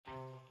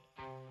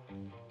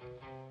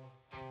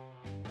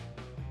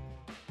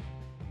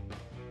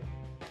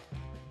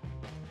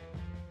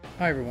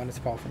Hi everyone, it's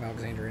Paul from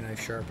Alexandria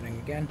Knife Sharpening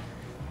again,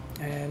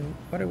 and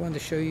what I wanted to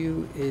show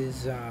you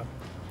is a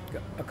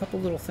couple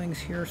little things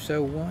here.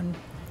 So one,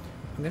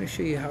 I'm going to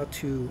show you how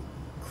to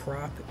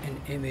crop an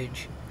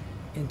image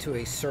into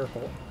a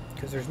circle,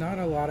 because there's not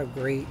a lot of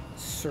great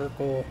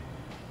circle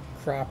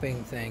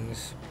cropping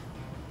things,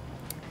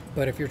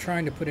 but if you're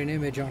trying to put an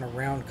image on a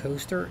round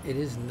coaster, it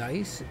is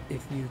nice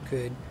if you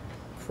could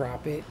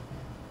crop it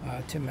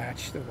to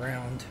match the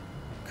round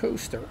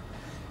coaster.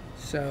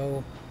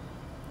 So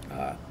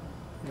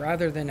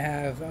rather than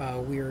have a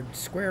weird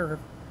square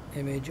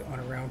image on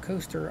a round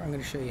coaster, I'm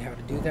going to show you how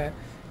to do that.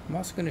 I'm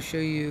also going to show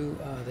you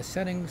the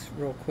settings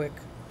real quick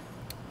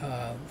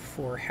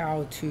for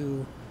how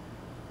to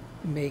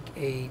make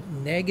a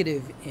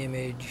negative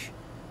image,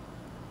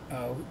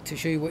 to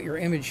show you what your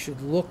image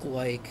should look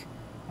like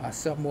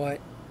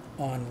somewhat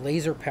on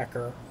Laser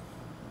Pecker.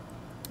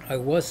 I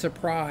was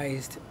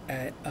surprised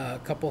at a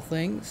couple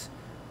things.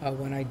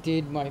 When I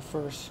did my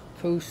first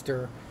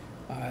coaster,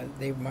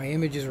 my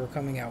images were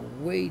coming out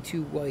way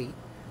too white,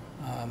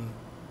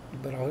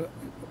 but I'll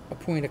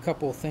point a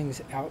couple of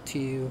things out to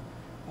you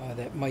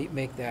that might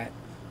make that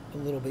a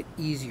little bit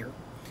easier.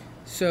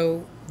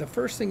 So the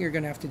first thing you're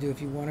going to have to do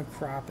if you want to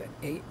crop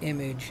an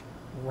image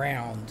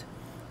round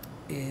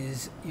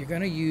is you're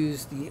going to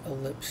use the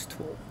ellipse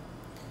tool,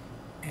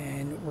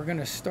 and we're going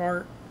to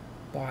start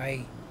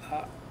by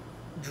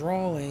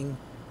drawing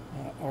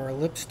our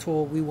ellipse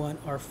tool. We want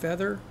our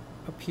feather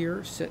up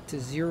here set to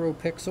 0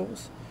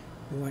 pixels.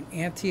 We want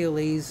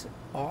anti-alias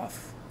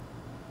off,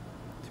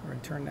 so we're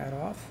going to turn that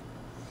off,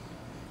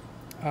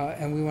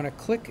 and we want to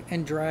click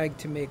and drag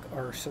to make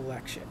our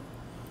selection,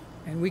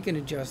 and we can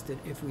adjust it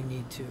if we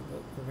need to,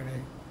 but we're going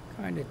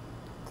to kind of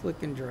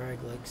click and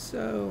drag like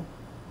so,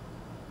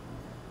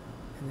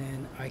 and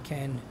then I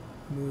can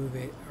move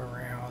it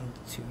around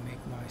to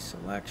make my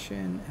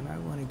selection, and I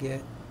want to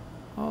get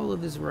all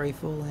of his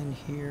rifle in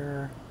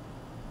here,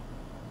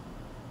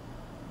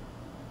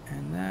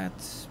 and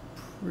that's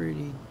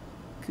pretty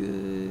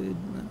good.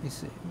 Let me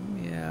see.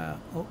 Yeah.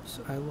 Oops,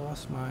 I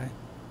lost my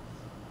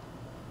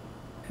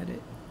edit,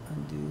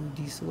 undo,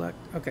 deselect.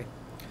 Okay.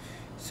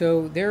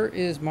 So there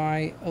is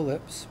my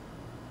ellipse.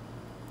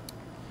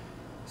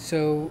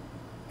 So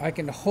I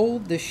can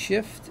hold the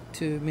shift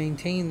to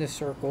maintain the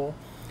circle,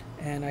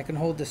 and I can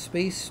hold the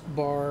space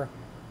bar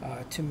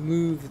to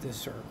move the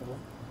circle.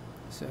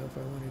 So if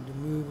I wanted to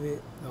move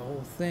it, the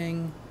whole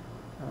thing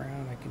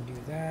around, I can do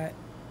that.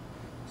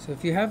 So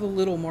if you have a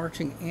little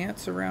marching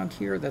ants around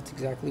here, that's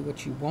exactly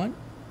what you want.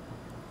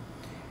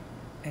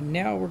 And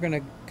now we're going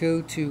to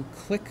go to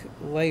click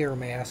layer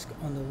mask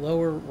on the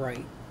lower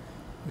right,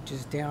 which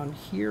is down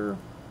here.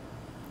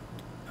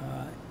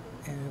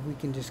 And we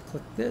can just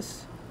click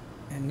this.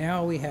 And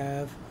now we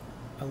have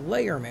a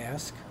layer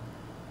mask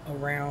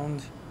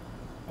around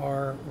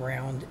our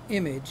round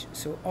image.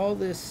 So all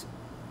this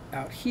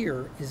out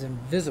here is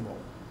invisible.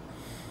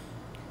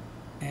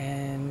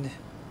 And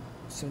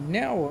so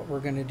now what we're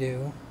going to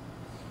do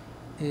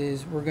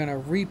is we're going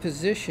to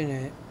reposition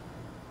it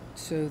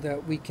so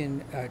that we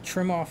can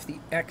trim off the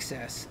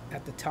excess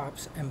at the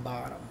tops and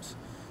bottoms.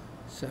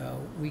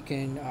 So we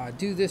can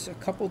do this a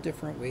couple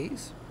different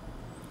ways.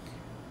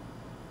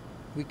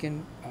 We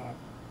can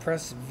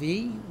press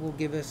V will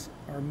give us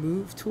our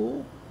move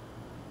tool,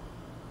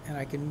 and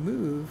I can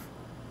move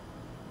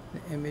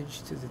the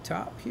image to the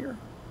top here.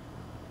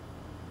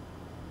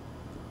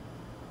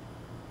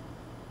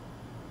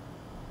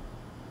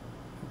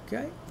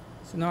 Okay,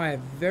 so now I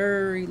have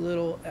very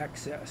little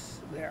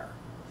excess there.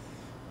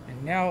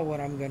 And now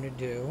what I'm going to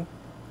do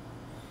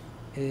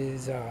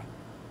is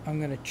I'm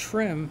going to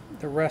trim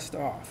the rest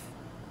off.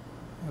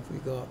 If we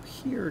go up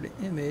here to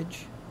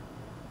image,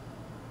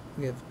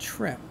 we have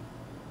trim.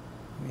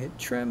 We hit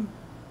trim,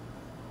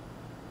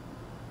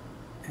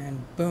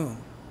 and boom.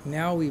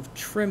 Now we've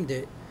trimmed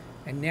it,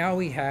 and now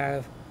we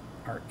have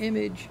our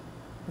image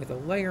with a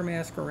layer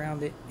mask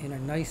around it in a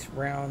nice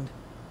round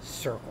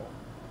circle.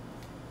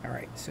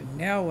 Alright, so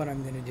now what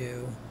I'm going to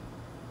do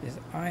is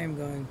I am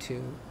going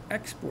to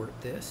export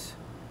this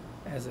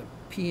as a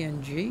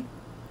PNG.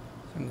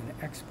 So I'm going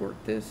to export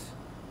this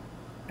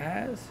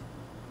as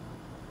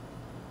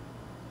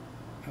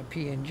a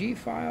PNG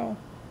file,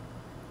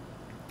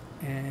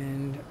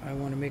 and I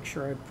want to make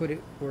sure I put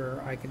it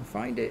where I can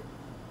find it.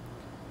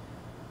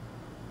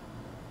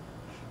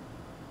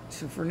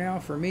 So for now,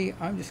 for me,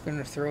 I'm just going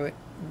to throw it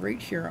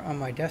right here on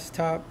my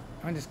desktop.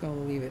 I'm just going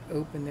to leave it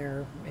open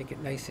there, make it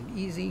nice and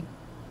easy.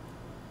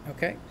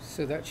 Okay,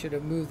 so that should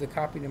have moved the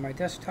copy to my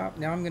desktop.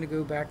 Now I'm going to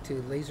go back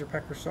to Laser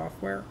Pecker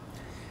software.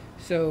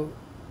 So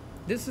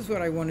this is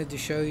what I wanted to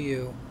show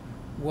you.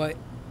 What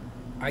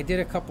I did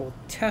a couple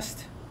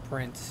test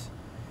prints,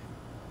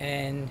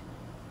 and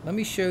let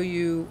me show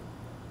you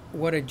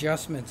what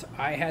adjustments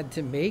I had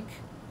to make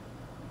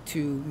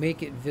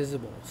it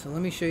visible. So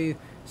let me show you.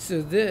 So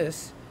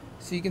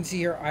you can see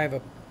here I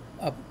have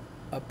a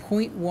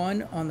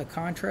 0.1 on the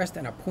contrast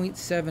and a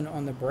 0.7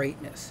 on the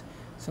brightness.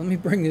 So let me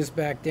bring this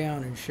back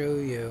down and show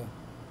you.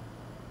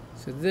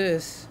 So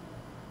this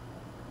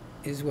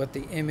is what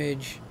the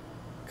image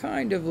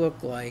kind of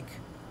look like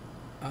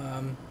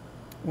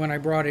when I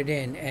brought it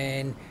in.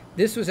 And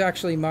this was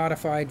actually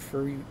modified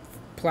for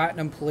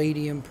platinum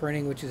palladium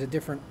printing, which is a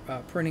different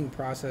printing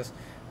process.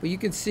 But you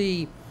can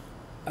see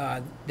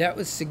that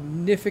was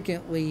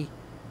significantly,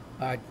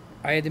 I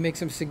had to make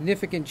some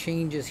significant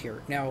changes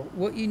here. Now,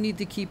 what you need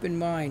to keep in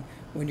mind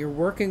when you're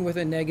working with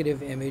a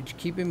negative image,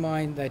 keep in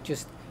mind that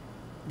just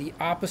the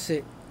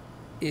opposite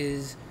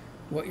is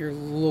what you're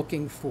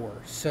looking for.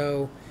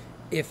 So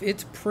if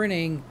it's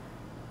printing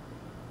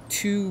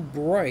too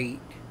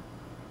bright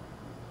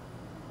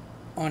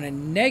on a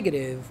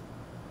negative,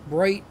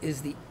 bright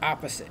is the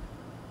opposite.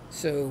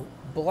 So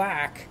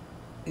black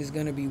is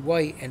going to be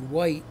white and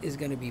white is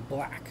going to be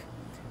black.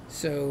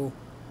 So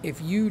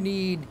if you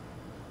need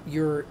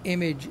your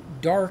image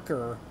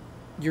darker,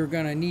 you're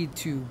going to need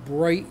to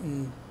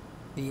brighten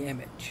the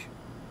image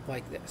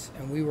like this.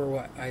 And we were,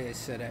 what I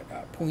said,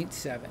 at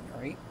 0.7,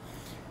 right?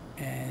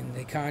 And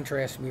the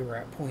contrast, we were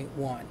at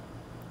 0.1.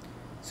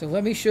 So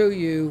let me show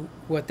you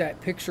what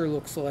that picture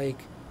looks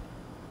like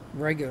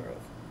regularly.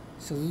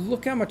 So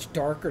look how much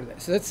darker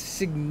this. So that's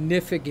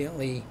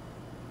significantly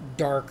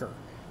darker.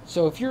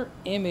 So if your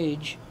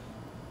image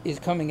is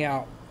coming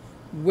out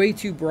way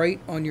too bright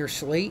on your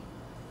slate,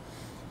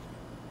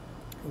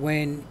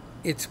 when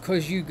it's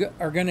because you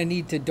are going to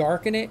need to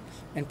darken it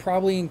and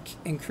probably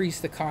increase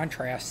the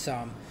contrast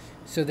some,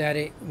 so that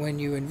when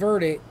you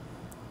invert it,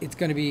 it's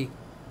going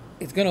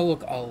to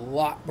look a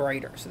lot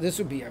brighter. So this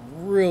would be a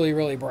really,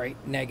 really bright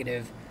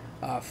negative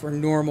for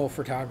normal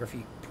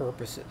photography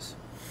purposes.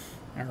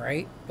 All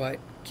right, but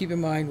keep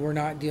in mind we're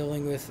not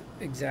dealing with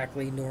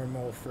exactly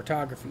normal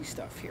photography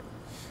stuff here.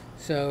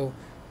 So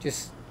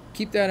just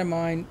keep that in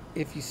mind.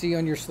 If you see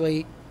on your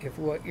slate, if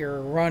what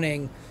you're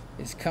running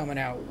is coming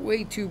out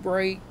way too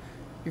bright,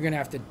 you're going to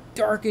have to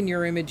darken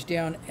your image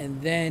down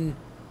and then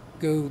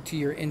go to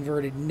your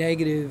inverted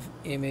negative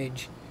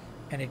image,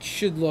 and it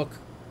should look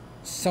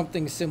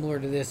something similar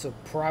to this. Will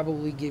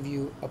probably give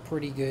you a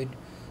pretty good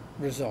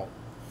result.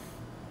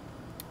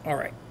 All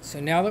right,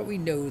 so now that we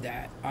know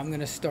that, I'm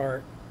going to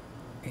start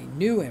a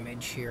new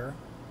image here.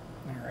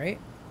 All right,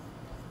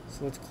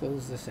 so let's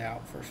close this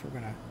out. First, we're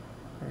going to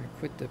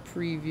quit the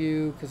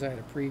preview because I had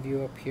a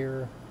preview up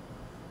here.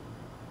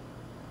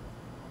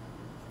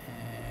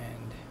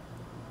 And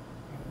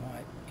I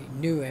want a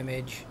new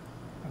image.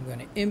 I'm going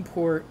to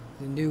import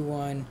the new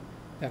one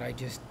that I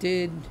just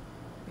did.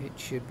 It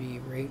should be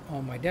right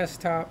on my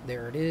desktop.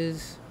 There it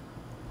is.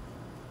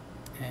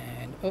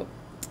 And, oh,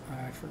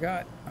 I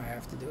forgot. I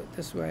have to do it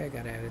this way. I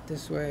got to add it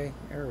this way.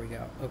 There we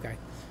go. Okay.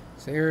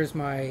 So here's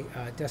my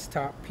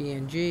desktop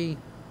PNG.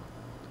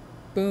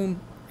 Boom.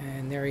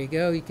 And there you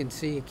go. You can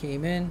see it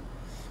came in.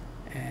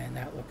 And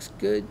that looks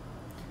good.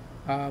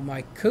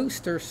 My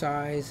coaster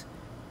size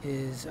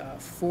is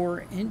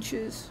 4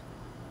 inches.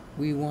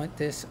 We want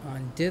this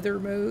on dither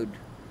mode.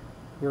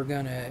 We're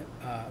going to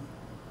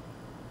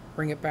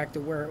bring it back to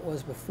where it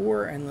was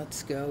before, and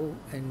let's go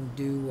and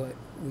do what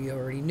we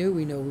already knew.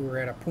 We know we were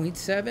at a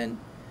 0.7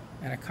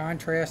 and a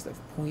contrast of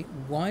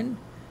 0.1,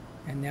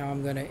 and now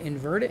I'm going to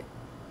invert it.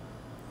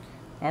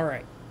 All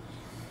right,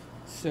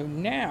 so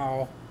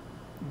now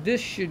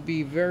this should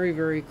be very,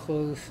 very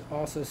close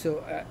also.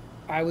 So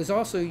I was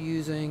also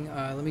using,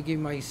 let me give you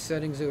my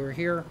settings over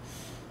here.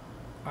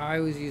 I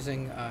was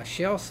using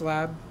shale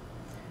slab.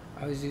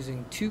 I was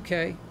using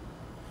 2K.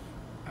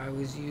 I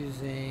was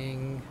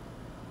using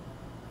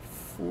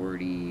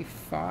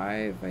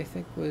 45, I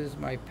think was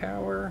my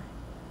power.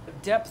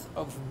 Depth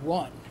of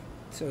 1.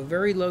 So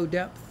very low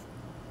depth.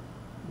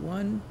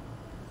 1.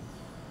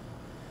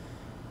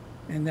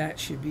 And that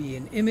should be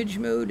in image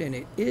mode, and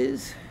it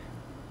is.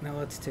 Now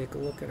let's take a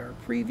look at our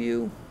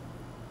preview.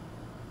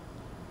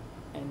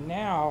 And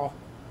now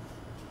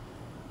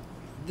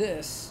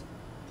this.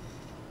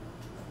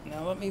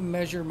 Now let me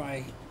measure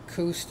my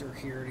coaster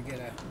here to get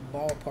a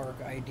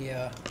ballpark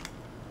idea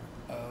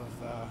of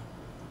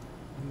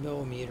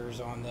millimeters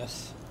on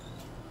this.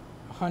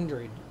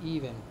 100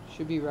 even.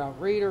 Should be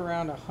right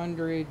around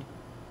 100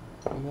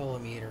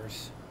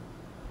 millimeters.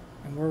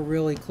 And we're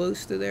really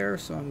close to there,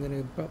 so I'm going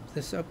to bump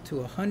this up to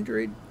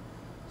 100.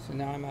 So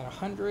now I'm at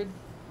 100.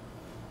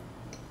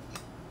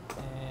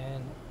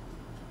 And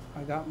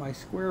I got my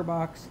square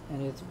box,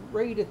 and it's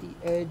right at the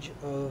edge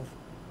of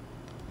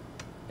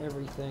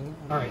everything.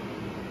 Alright,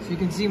 so you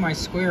can see my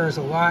square is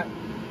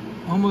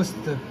almost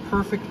the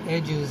perfect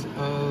edges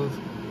of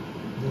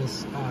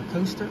this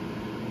coaster.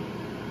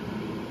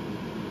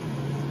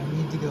 And I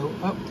need to go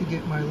up to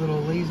get my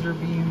little laser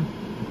beam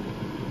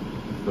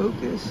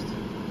focused.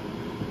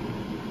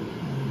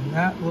 And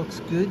that looks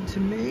good to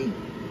me.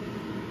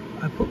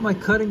 I put my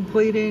cutting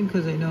plate in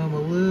because I know I'm a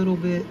little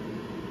bit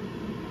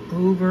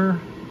over.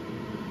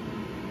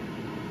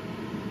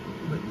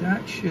 But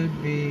that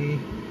should be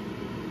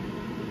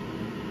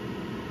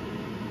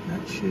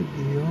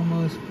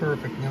almost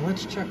perfect. Now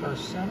let's check our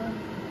center.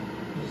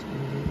 I'm just going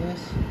to do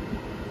this.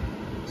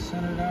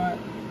 Center dot.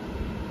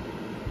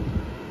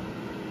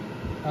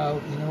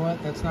 Oh, you know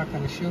what? That's not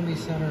going to show me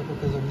center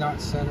because I'm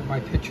not centered. My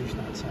picture's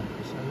not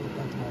centered. So I look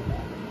onto my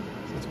back.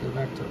 So let's go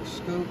back to our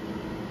scope.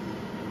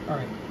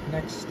 Alright,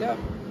 next step.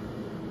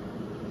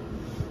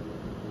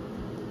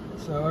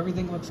 So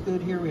everything looks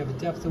good here. We have a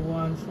depth of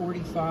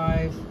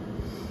 145.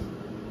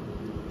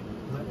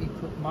 Let me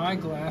put my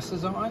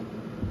glasses on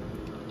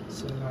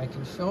so that I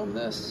can film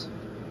this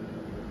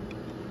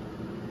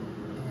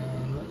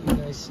and let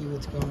you guys see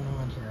what's going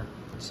on here.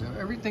 So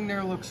everything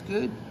there looks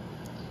good,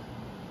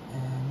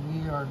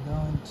 and we are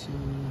going to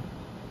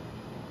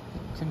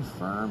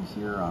confirm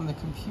here on the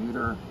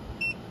computer,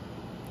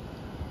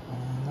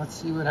 and let's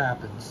see what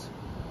happens.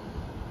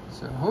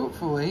 So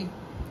hopefully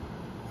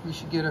we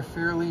should get a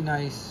fairly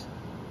nice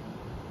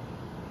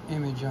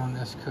image on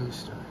this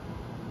coaster.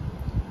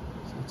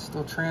 So it's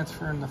still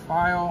transferring the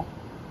file,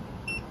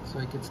 so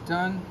like it's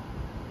done,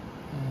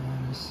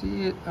 and I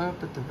see it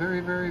up at the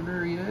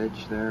very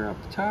edge there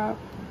up top.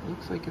 It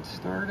looks like it's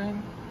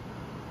starting,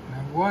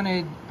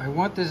 and I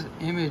want this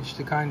image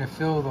to kind of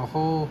fill the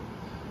whole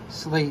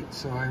slate,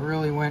 so I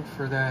really went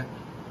for that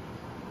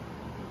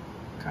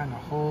kind of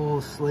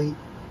whole slate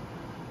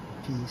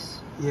piece.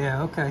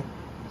 Yeah, okay,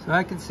 so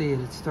I can see it.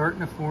 It's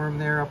starting to form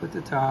there up at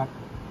the top.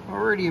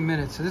 Already a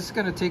minute, so this is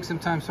going to take some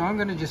time, so I'm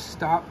going to just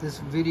stop this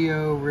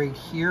video right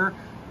here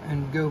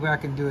and go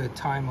back and do a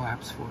time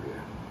lapse for you.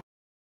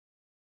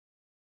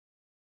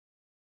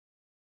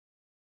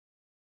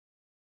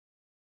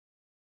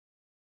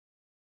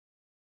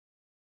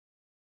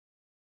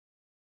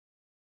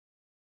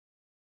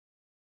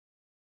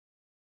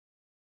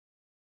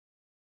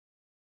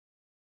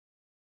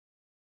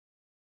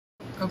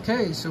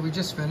 Okay, so we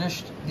just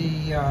finished.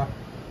 The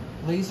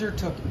laser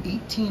took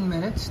 18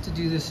 minutes to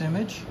do this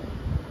image.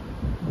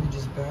 Let me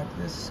just back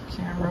this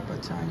camera up a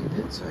tiny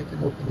bit so I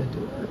can open the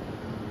door.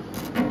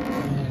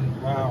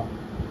 And wow,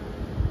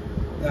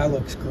 that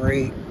looks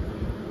great.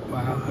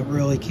 Wow, it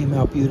really came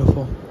out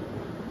beautiful.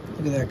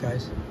 Look at that,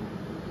 guys.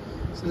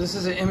 So this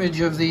is an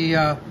image of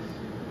the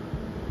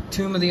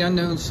Tomb of the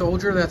Unknown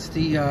Soldier. That's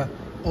the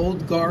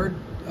old guard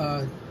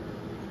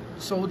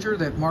soldier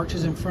that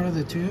marches in front of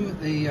the tomb.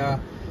 The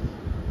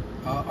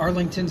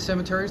Arlington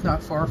Cemetery is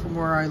not far from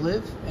where I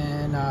live,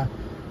 and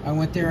I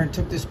went there and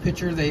took this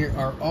picture. They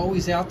are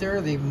always out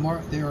there. They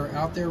are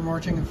out there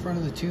marching in front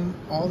of the tomb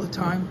all the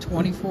time,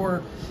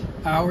 24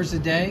 hours a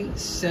day,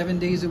 7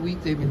 days a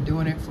week. They've been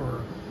doing it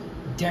for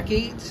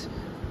decades.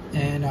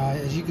 And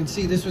as you can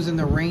see, this was in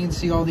the rain.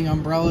 See all the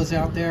umbrellas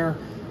out there,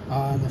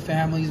 and the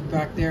families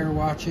back there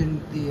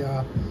watching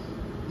the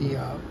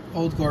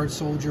old guard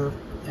soldier.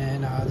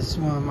 And this is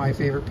one of my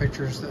favorite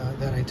pictures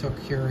that I took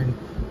here in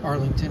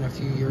Arlington a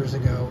few years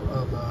ago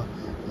of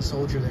the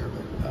soldier there.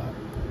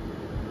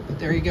 But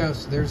there you go.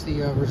 So there's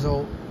the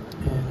result,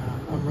 and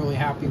I'm really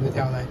happy with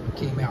how that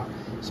came out.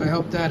 So I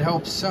hope that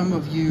helps some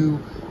of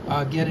you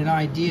get an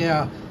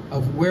idea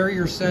of where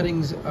your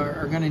settings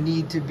are going to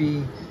need to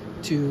be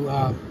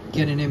to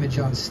get an image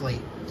on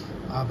slate,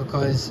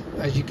 because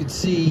as you can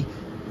see,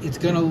 it's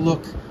going to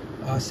look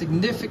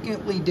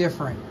significantly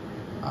different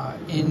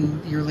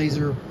in your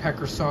Laser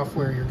Pecker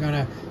software.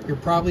 You're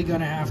probably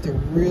going to have to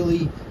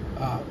really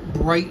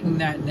brighten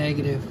that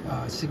negative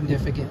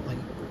significantly.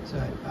 So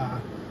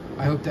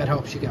I hope that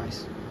helps you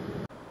guys.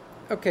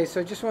 Okay, so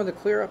I just wanted to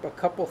clear up a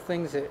couple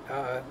things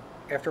that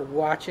after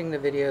watching the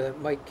video that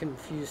might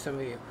confuse some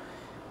of you.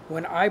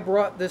 When I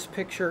brought this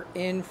picture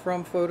in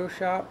from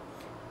Photoshop,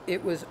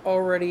 it was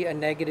already a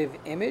negative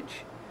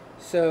image.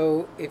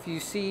 So if you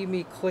see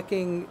me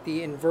clicking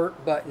the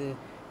invert button,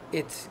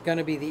 it's going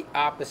to be the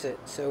opposite.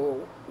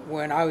 So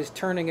when I was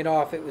turning it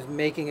off, it was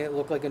making it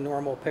look like a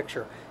normal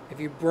picture. If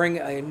you bring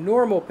a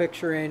normal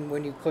picture in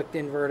when you clicked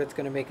invert, it's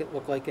going to make it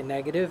look like a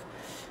negative.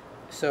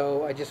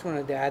 So I just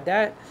wanted to add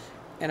that.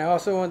 And I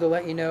also wanted to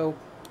let you know,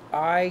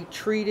 I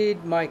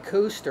treated my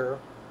coaster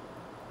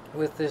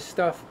with this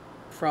stuff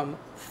from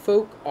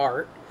Folk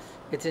Art.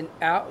 It's an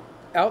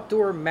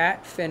outdoor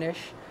matte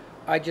finish.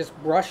 I just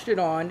brushed it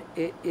on.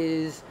 It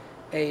is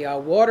a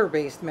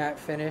water-based matte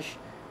finish.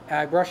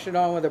 I brushed it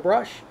on with a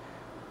brush.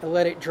 I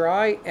let it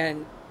dry,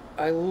 and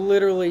I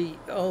literally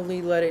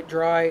only let it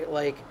dry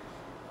like,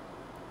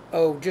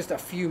 just a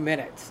few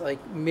minutes,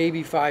 like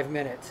maybe 5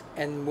 minutes,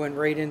 and went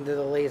right into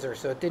the laser.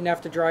 So it didn't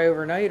have to dry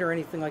overnight or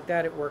anything like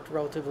that. It worked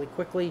relatively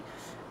quickly,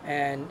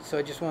 and so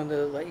I just wanted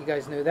to let you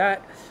guys know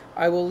that.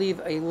 I will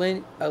leave a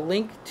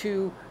link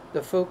to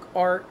the Folk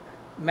Art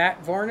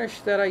matte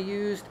varnish that I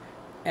used,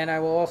 and I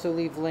will also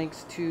leave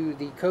links to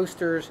the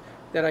coasters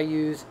that I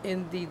use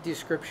in the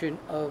description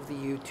of the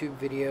YouTube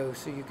video,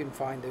 so you can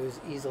find those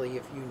easily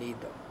if you need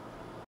them.